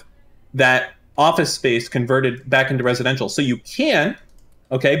have that office space converted back into residential? So you can,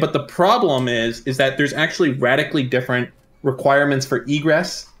 okay, but the problem is that there's actually radically different requirements for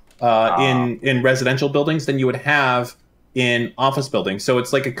egress in residential buildings than you would have in office buildings. So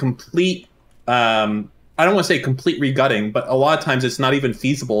it's like a complete, I don't want to say complete regutting, but a lot of times it's not even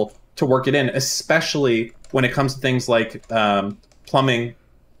feasible to work it in, especially when it comes to things like plumbing.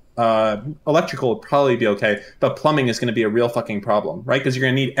 Electrical would probably be okay, but plumbing is going to be a real fucking problem, right? Because you're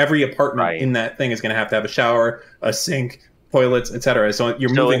going to need every apartment in that thing is going to have a shower, a sink, toilets, etc. So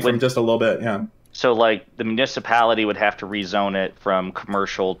you're moving from just a little bit, yeah. So like the municipality would have to rezone it from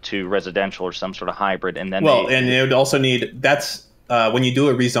commercial to residential or some sort of hybrid, and then and it would also need, that's when you do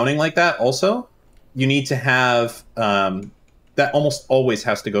a rezoning like that, also you need to have that almost always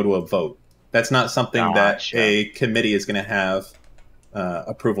has to go to a vote. That's not something that a committee is going to have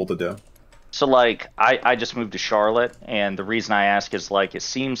approval to do. So like I just moved to Charlotte, and the reason I ask is like it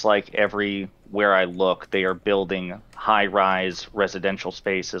seems like everywhere I look they are building high-rise residential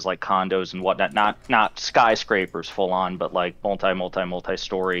spaces like condos and whatnot, not skyscrapers full on, but like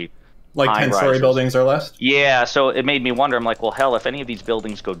multi-story, like 10-story buildings or less. Yeah, so it made me wonder. I'm like, well, hell, if any of these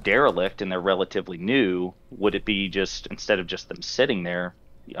buildings go derelict and they're relatively new, would it be just, instead of just them sitting there,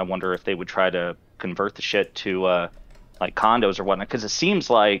 I wonder if they would try to convert the shit to like condos or whatnot, because it seems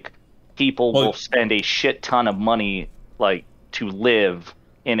like people will spend a shit ton of money like to live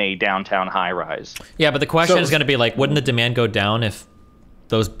in a downtown high rise. Yeah, but the question is going to be like, wouldn't the demand go down if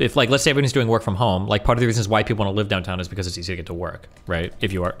like, let's say everyone's doing work from home, like part of the reasons why people want to live downtown is because it's easy to get to work, right?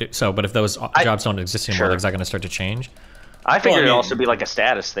 If you are but if those jobs don't exist anymore, like, is that going to start to change? I figured it'd also be like a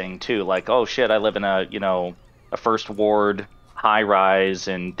status thing too, like, oh shit, I live in a a first ward high rise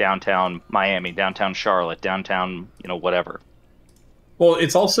in downtown Miami, downtown Charlotte, downtown whatever. Well,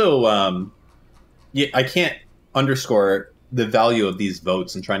 it's also I can't underscore the value of these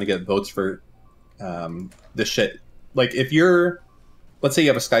votes and trying to get votes for this shit. Like, if you're, let's say you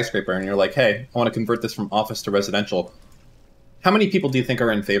have a skyscraper and you're like, hey, I want to convert this from office to residential. How many people do you think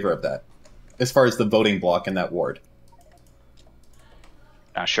are in favor of that as far as the voting block in that ward?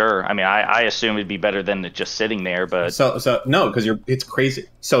 Sure. I mean, I assume it'd be better than it just sitting there, but so no, because it's crazy.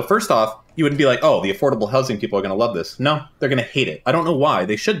 So first off, you wouldn't be like, oh, the affordable housing people are going to love this. No, they're going to hate it. I don't know why.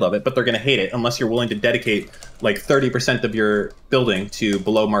 They should love it, but they're going to hate it unless you're willing to dedicate like 30% of your building to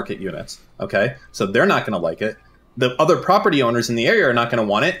below market units. Okay, so they're not going to like it. The other property owners in the area are not going to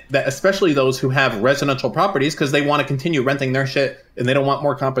want it, especially those who have residential properties, because they want to continue renting their shit and they don't want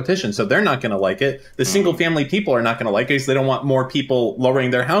more competition. So they're not going to like it. The single family people are not going to like it because they don't want more people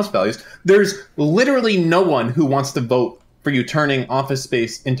lowering their house values. There's literally no one who wants to vote for you turning office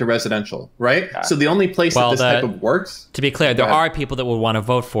space into residential, right? So the only place that this type of works... To be clear, there are people that would want to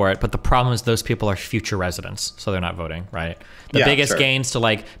vote for it, but the problem is those people are future residents, so they're not voting, right? The biggest gains to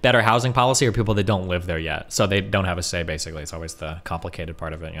like better housing policy are people that don't live there yet, so they don't have a say, basically. It's always the complicated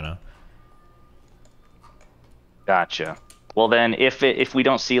part of it, Gotcha. Well then, if we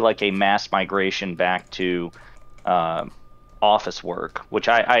don't see like a mass migration back to office work, which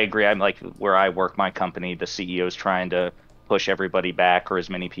I agree, I'm like, where I work, my company, the CEO is trying to push everybody back, or as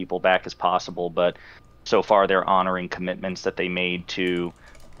many people back as possible, but so far they're honoring commitments that they made to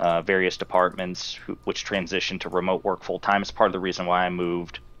various departments which transitioned to remote work full-time. It's part of the reason why I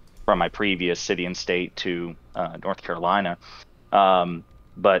moved from my previous city and state to North Carolina.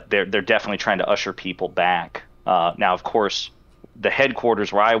 But they're definitely trying to usher people back. Now, of course, the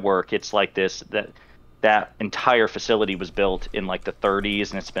headquarters where I work, it's like this, that entire facility was built in like the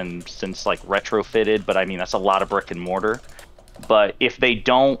 30s, and it's been since like retrofitted, but I mean, that's a lot of brick and mortar. But if they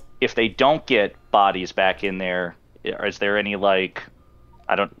don't get bodies back in there, is there any like,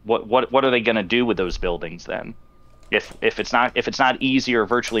 what are they going to do with those buildings then? If it's not easy or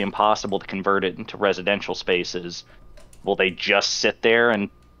virtually impossible to convert it into residential spaces, will they just sit there and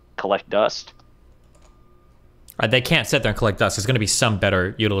collect dust? Right, they can't sit there and collect dust. There's going to be some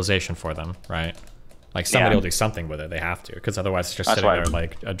better utilization for them, right? Like somebody will do something with it. They have to, because otherwise it's just sitting there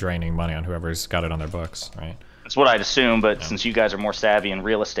like draining money on whoever's got it on their books, right? That's what I'd assume, but since you guys are more savvy in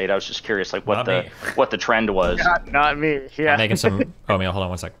real estate, I was just curious, like what the trend was. Not me. Yeah. I'm making some. Oh, Emil, hold on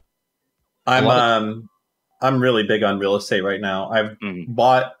one sec. I'm really big on real estate right now. I've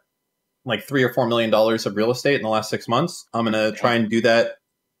bought like $3 or $4 million of real estate in the last 6 months. I'm gonna try and do that,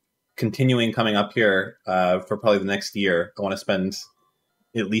 continuing coming up here for probably the next year. I want to spend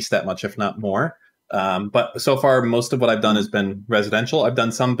at least that much, if not more. But so far, most of what I've done has been residential. I've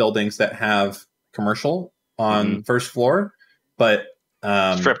done some buildings that have commercial on first floor, but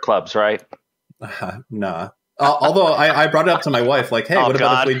strip clubs, right? Nah. Although I brought it up to my wife, like, hey, what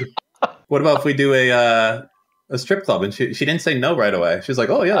about if we do a strip club? And she didn't say no right away. She's like,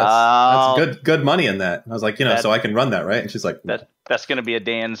 oh yeah, that's good money in that. And I was like, so I can run that, right? And she's like, that's going to be a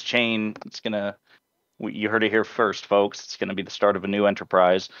Dan's chain. You heard it here first, folks. It's going to be the start of a new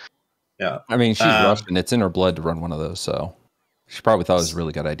enterprise. Yeah. I mean, she's Russian. It's in her blood to run one of those, so she probably thought it was a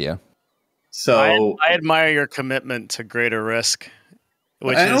really good idea. So I admire your commitment to greater risk.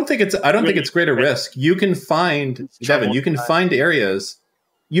 I don't think it's greater risk. You can find, Devin, you can find areas.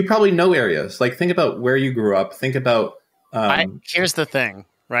 You probably know areas. Like, think about where you grew up. Think about. Here's the thing,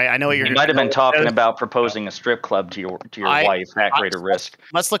 right? I know what you're. You might have been talking about proposing a strip club to your wife at greater risk.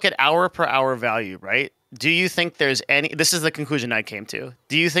 Let's look at hour per hour value, right? Do you think there's any? This is the conclusion I came to.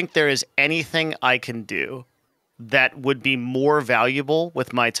 Do you think there is anything I can do that would be more valuable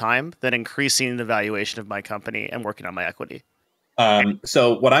with my time than increasing the valuation of my company and working on my equity?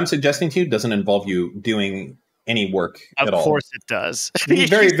 So what I'm suggesting to you doesn't involve you doing any work at all. Of course it does.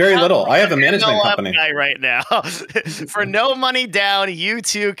 Very, very little. I have a management company right now. For no money down, you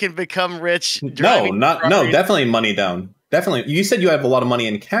two can become rich. No, definitely money down. Definitely. You said you have a lot of money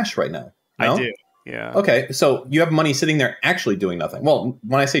in cash right now. No? I do. Yeah. Okay, so you have money sitting there actually doing nothing. Well,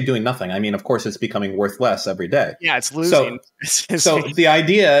 when I say doing nothing, I mean, of course, it's becoming worth less every day. Yeah, it's losing. So the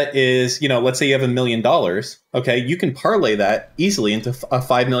idea is, let's say you have $1 million. Okay, you can parlay that easily into a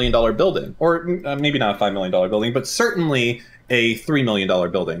 $5 million building, or maybe not a $5 million building, but certainly a $3 million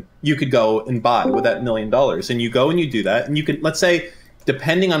building. You could go and buy with that $1 million, and you go and you do that, and you can, let's say,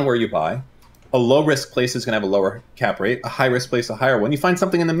 depending on where you buy, a low-risk place is going to have a lower cap rate, a high-risk place, a higher one. You find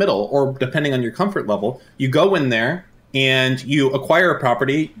something in the middle, or depending on your comfort level, you go in there and you acquire a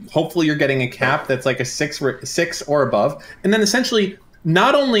property. Hopefully you're getting a cap that's like a six or above. And then essentially,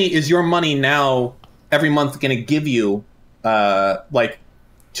 not only is your money now every month going to give you like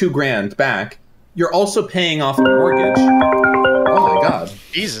 $2,000 back, you're also paying off a mortgage. Oh my God.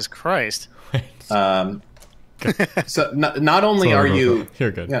 Jesus Christ. So not only are you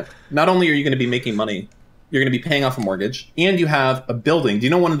You're good. Yeah, not only are you going to be making money, you're going to be paying off a mortgage, and you have a building. Do you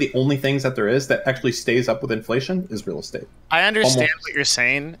know one of the only things that there is that actually stays up with inflation is real estate? I understand what you're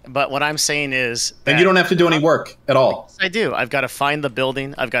saying, but what I'm saying is and you don't have to do any work at all. I do. I've got to find the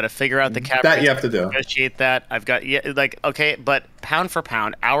building. I've got to figure out the cap. That you have to do. Negotiate that. I've got okay, but pound for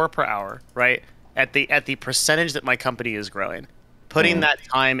pound, hour per hour, right? At the percentage that my company is growing. Putting that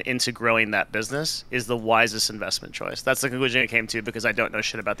time into growing that business is the wisest investment choice. That's the conclusion I came to because I don't know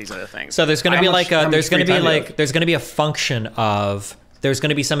shit about these other things. So there's going to be there's going to be a function of there's going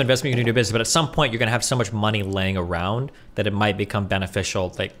to be some investment you can do in your business, but at some point you're going to have so much money laying around that it might become beneficial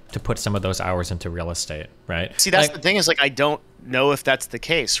to put some of those hours into real estate, right? See, that's the thing is I don't know if that's the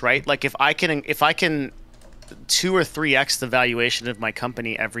case, right? Like if I can 2 or 3x the valuation of my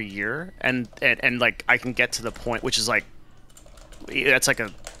company every year, and like I can get to the point which is like. That's like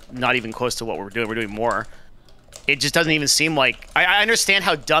not even close to what we're doing. We're doing more. It just doesn't even seem like I understand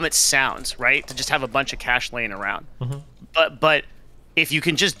how dumb it sounds, right? To just have a bunch of cash laying around. But if you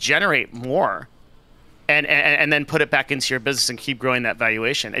can just generate more and then put it back into your business and keep growing that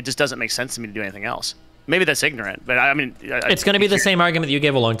valuation, it just doesn't make sense to me to do anything else. Maybe that's ignorant, but I mean, it's going to be the same argument that you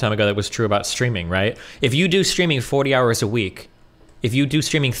gave a long time ago that was true about streaming, right? If you do streaming 40 hours a week, if you do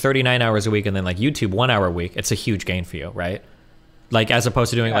streaming 39 hours a week, and then like YouTube 1 hour a week, it's a huge gain for you, right? Like, as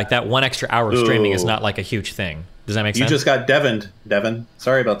opposed to doing like that 1 extra hour of streaming is not like a huge thing. Does that make sense? You just got Devin.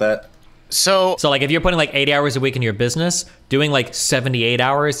 Sorry about that. So like if you're putting like 80 hours a week in your business, doing like 78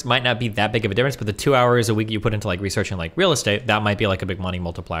 hours might not be that big of a difference, but the 2 hours a week you put into like researching like real estate, that might be like a big money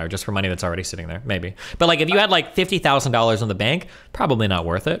multiplier just for money that's already sitting there, maybe. But like if you had like $50,000 in the bank, probably not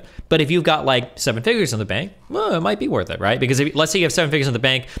worth it. But if you've got like 7 figures in the bank, well, it might be worth it, right? Because let's say you have 7 figures in the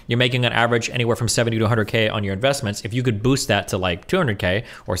bank, you're making an average anywhere from 70 to 100K on your investments. If you could boost that to like 200K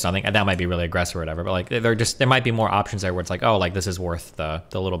or something, that might be really aggressive or whatever. But like there might be more options there where it's like, oh, like this is worth the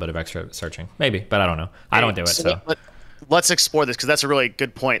little bit of extra searching, maybe. But I don't know. I don't do it. So let's explore this because that's a really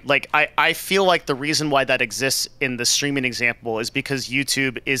good point. Like I feel like the reason why that exists in the streaming example is because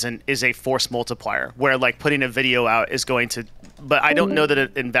YouTube is a force multiplier where like putting a video out is going to, but I don't know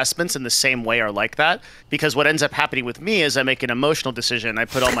that investments in the same way are like that, because what ends up happening with me is I make an emotional decision. I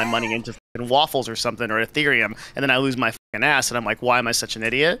put all my money into waffles or something or Ethereum, and then I lose my fucking ass, and I'm like, why am I such an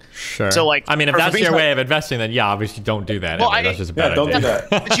idiot? Sure. So like, I mean, if that's your way of investing, then yeah, obviously don't do that. Well, that's just a bad idea. Don't do that.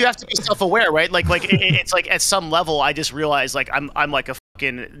 But you have to be self-aware, right? Like it's like at some level, I just realize like I'm like a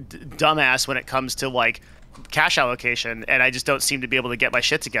fucking dumbass when it comes to like cash allocation, and I just don't seem to be able to get my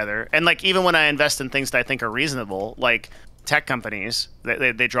shit together. And like even when I invest in things that I think are reasonable, like tech companies,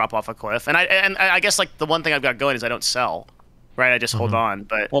 they drop off a cliff. And I guess like the one thing I've got going is I don't sell, right? I just hold on.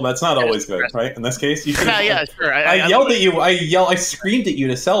 But well, that's not always good, right? In this case, you yeah, sure. I yelled at you. I screamed at you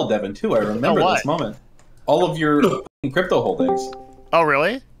to sell, Devin, too. I remember this moment. All of your crypto holdings. Oh,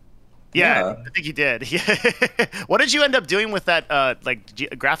 really? Yeah, I think you did. What did you end up doing with that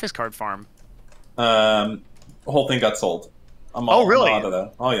graphics card farm? Whole thing got sold. Really? I'm out of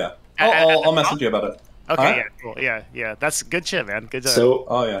that. Oh yeah. I'll message you about it. Okay, yeah, cool. Yeah. That's good shit, man. Good job. So,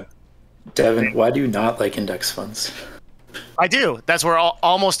 oh yeah. Devin, why do you not like index funds? I do. That's where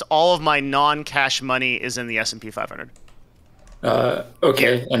almost all of my non-cash money is in the S&P 500.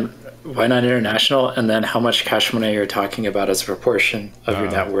 Okay, and why not international? And then how much cash money you're talking about as a proportion of your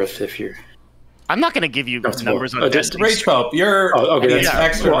net worth if you're... I'm not going to give you numbers on this. RagePope, you're an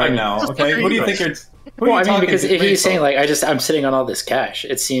expert right now. Okay, who do you think you're? Well, I mean, because if he's saying like I'm sitting on all this cash,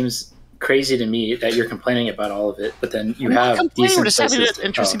 it seems crazy to me that you're complaining about all of it, but then you have decent. We're just having an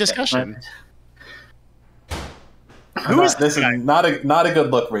interesting discussion. This is not a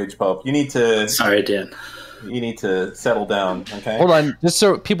good look, RagePope. You need to. Sorry, Dan. You need to settle down. Okay. Hold on, just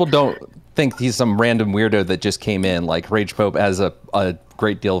so people don't think he's some random weirdo that just came in. Like RagePope has a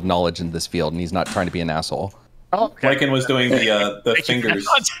great deal of knowledge in this field, and he's not trying to be an asshole. Oh, okay. Lycan was doing the fingers.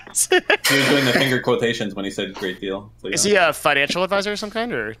 He was doing the finger quotations when he said "great deal." So, yeah. Is he a financial advisor of some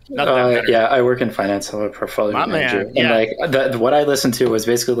kind, or not yeah, I work in finance. I'm a portfolio manager, and like what I listened to was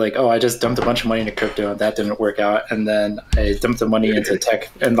basically like, oh, I just dumped a bunch of money into crypto, and that didn't work out, and then I dumped the money into tech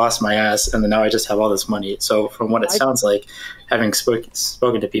and lost my ass, and then now I just have all this money. So from what it sounds like, having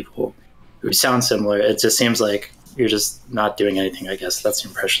spoken to people who sound similar, it just seems like you're just not doing anything. I guess that's the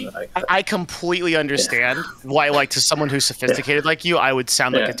impression that I got. I completely understand why, like, to someone who's sophisticated like you, I would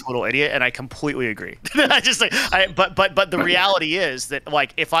sound like a total idiot, and I completely agree. I just like, but the reality is that,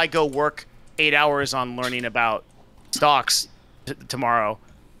 like, if I go work 8 hours on learning about stocks tomorrow,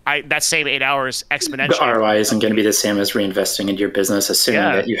 that same 8 hours exponentially. The ROI isn't going to be the same as reinvesting into your business, assuming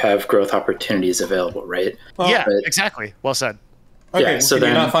that you have growth opportunities available, right? Well, exactly. Well said. Okay, so can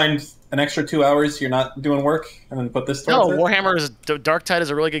you not find an extra 2 hours you're not doing work and then put this towards it? Warhammer Dark Tide is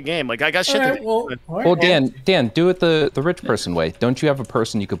a really good game. Like, I got shit to do. Well, Dan, do it the rich person way. Don't you have a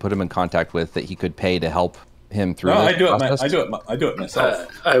person you could put him in contact with that he could pay to help him through this process? I do it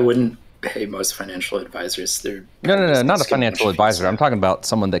myself. I wouldn't pay most financial advisors. No, not a financial advisor. I'm talking about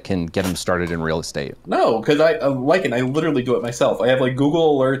someone that can get him started in real estate. No, because I literally do it myself. I have like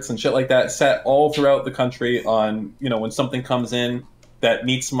Google alerts and shit like that set all throughout the country on, when something comes in that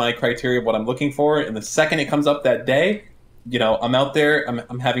meets my criteria of what I'm looking for. And the second it comes up that day, I'm out there,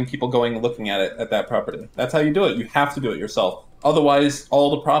 I'm having people going and looking at it at that property. That's how you do it. You have to do it yourself. Otherwise, all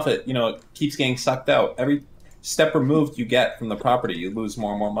the profit, it keeps getting sucked out. Every step removed you get from the property, you lose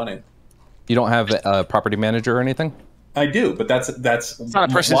more and more money. You don't have a property manager or anything? I do, but that's it's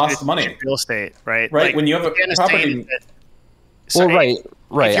not a person lost money. Real estate, right? Right, like, when you have a property.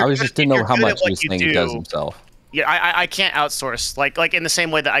 Right. I was just didn't know how much he was saying he does himself. Yeah, I can't outsource like in the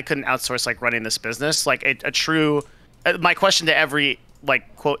same way that I couldn't outsource like running this business. Like a true, my question to every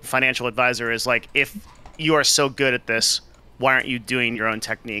like quote financial advisor is like, if you are so good at this, why aren't you doing your own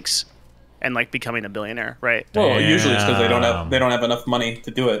techniques and like becoming a billionaire, right? Well, usually it's because they don't have enough money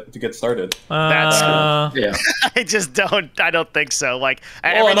to do it to get started. That's I don't think so. Like,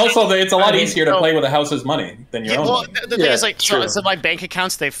 and also it's a lot easier to play with a house's money than your own. Well, the thing is, like, so my bank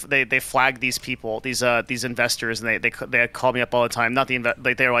accounts, they flag these people, these investors, and they call me up all the time. Not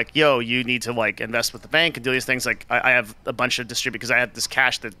they're like, yo, you need to like invest with the bank and do these things. Like, I have a bunch of because I have this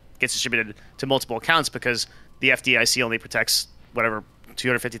cash that gets distributed to multiple accounts because the FDIC only protects whatever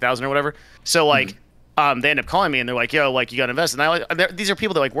 250,000 or whatever. So like, they end up calling me and they're like, yo, like, you got to invest. And these are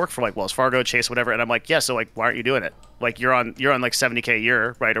people that like work for like Wells Fargo, Chase, whatever. And I'm like, yeah, so like, why aren't you doing it? Like, you're on like 70K a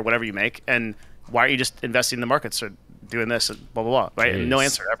year, right? Or whatever you make. And why aren't you just investing in the markets or doing this and blah, blah, blah, right? And no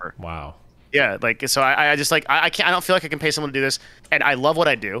answer ever. Wow. Yeah. Like, so I just like, I don't feel like I can pay someone to do this. And I love what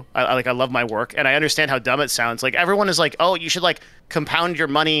I do. I love my work. And I understand how dumb it sounds. Like, everyone is like, oh, you should like compound your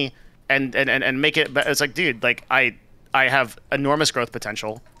money and make it. But it's like, dude, like I have enormous growth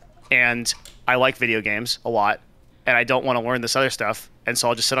potential, and I like video games a lot, and I don't want to learn this other stuff, and so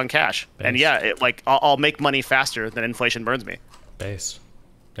I'll just sit on cash. Base. And yeah, I'll make money faster than inflation burns me. Base.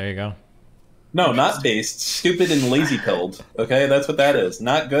 There you go. No, not based. Stupid and lazy pilled. Okay, that's what that is.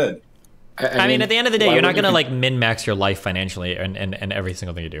 Not good. I mean, at the end of the day, you're not gonna like min-max your life financially and every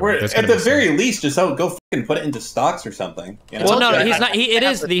single thing you do. Right? At the very least, just go fucking put it into stocks or something. You know? Well, no, he's not.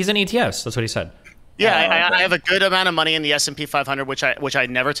 He's in ETFs. That's what he said. Yeah, I have a good amount of money in the S&P 500, which I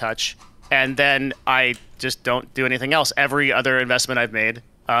never touch, and then I just don't do anything else. Every other investment I've made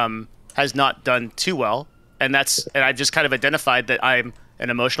has not done too well, and I've just kind of identified that I'm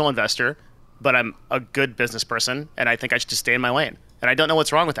an emotional investor, but I'm a good business person, and I think I should just stay in my lane. And I don't know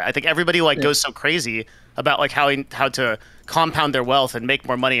what's wrong with that. I think everybody goes so crazy about like how to compound their wealth and make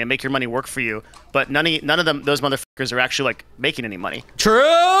more money and make your money work for you, but none of those motherfuckers are actually like making any money.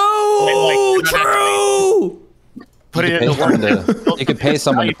 True. True. Put it in the you could pay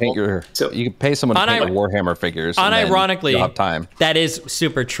someone to paint your. You could pay someone to paint your Warhammer figures. Unironically, have time. That is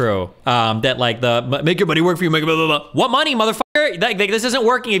super true. That like the make your money work for you. Make blah, blah, blah. What money, motherfucker? This isn't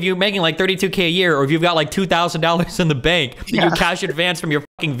working if you're making like $32K a year, or if you've got like $2,000 in the bank that you cash advance from your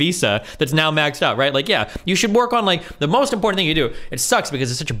fucking Visa that's now maxed out, right? Like, yeah, you should work on like the most important thing you do. It sucks because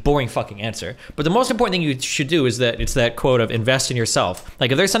it's such a boring fucking answer, but the most important thing you should do is that it's that quote of invest in yourself.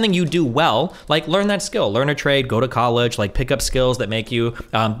 Like, if there's something you do well, like learn that skill, learn a trade, go to college, like pick up skills that make you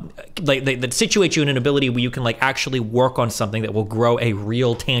that situate you in an ability where you can like actually work on something that will grow a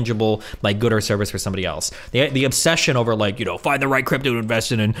real tangible like good or service for somebody else. The obsession over like, you know, find the right crypto to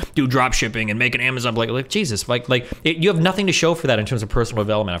invest in and do drop shipping and make an Amazon, like Jesus, you have nothing to show for that in terms of personal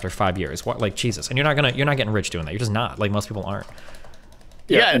development after 5 years. What, like, Jesus, and you're not getting rich doing that. You're just not, like, most people aren't.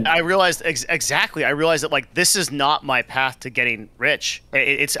 Yeah, I realized exactly. I realized that like this is not my path to getting rich.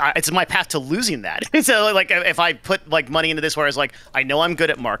 It's my path to losing that. So like if I put like money into this, whereas like I know I'm good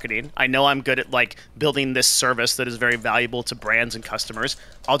at marketing, I know I'm good at like building this service that is very valuable to brands and customers,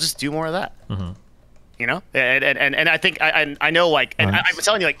 I'll just do more of that. Mm-hmm. You know, and I think I know like, and I'm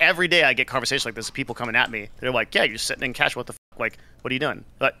telling you, like every day I get conversations like this, people coming at me. They're like, "Yeah, you're sitting in cash. What the fuck? Like, what are you doing?"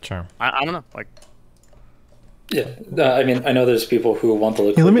 But sure. I don't know. Like, yeah, I mean, I know there's people who want to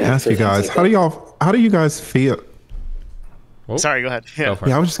look. Hey, let me ask you guys, how do you guys feel? Oh. Sorry, go ahead. Yeah,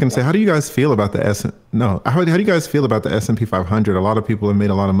 I was just gonna say, how do you guys feel about the how do you guys feel about the S&P 500? A lot of people have made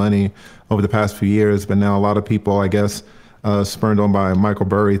a lot of money over the past few years, but now a lot of people, I guess, spurned on by Michael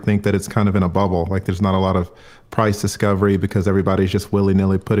Burry, think that it's kind of in a bubble. Like there's not a lot of price discovery because everybody's just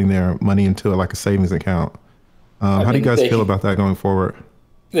willy-nilly putting their money into it like a savings account. How do you guys feel about that going forward?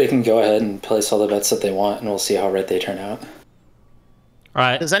 They can go ahead and place all the bets that they want, and we'll see how right they turn out. All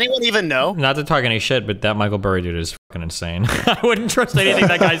right. Does anyone even know? Not to talk any shit, but that Michael Burry dude is fucking insane. I wouldn't trust anything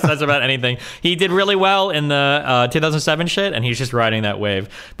that guy says about anything. He did really well in the 2007 shit, and he's just riding that wave.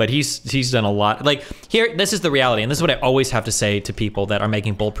 But he's done a lot. Like here, this is the reality, and this is what I always have to say to people that are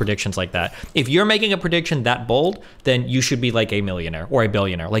making bold predictions like that. If you're making a prediction that bold, then you should be like a millionaire or a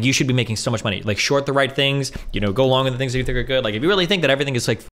billionaire. Like you should be making so much money. Like short the right things. You know, go along with the things that you think are good. Like if you really think that everything is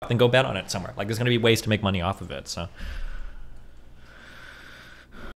like, then go bet on it somewhere. Like there's gonna be ways to make money off of it. So.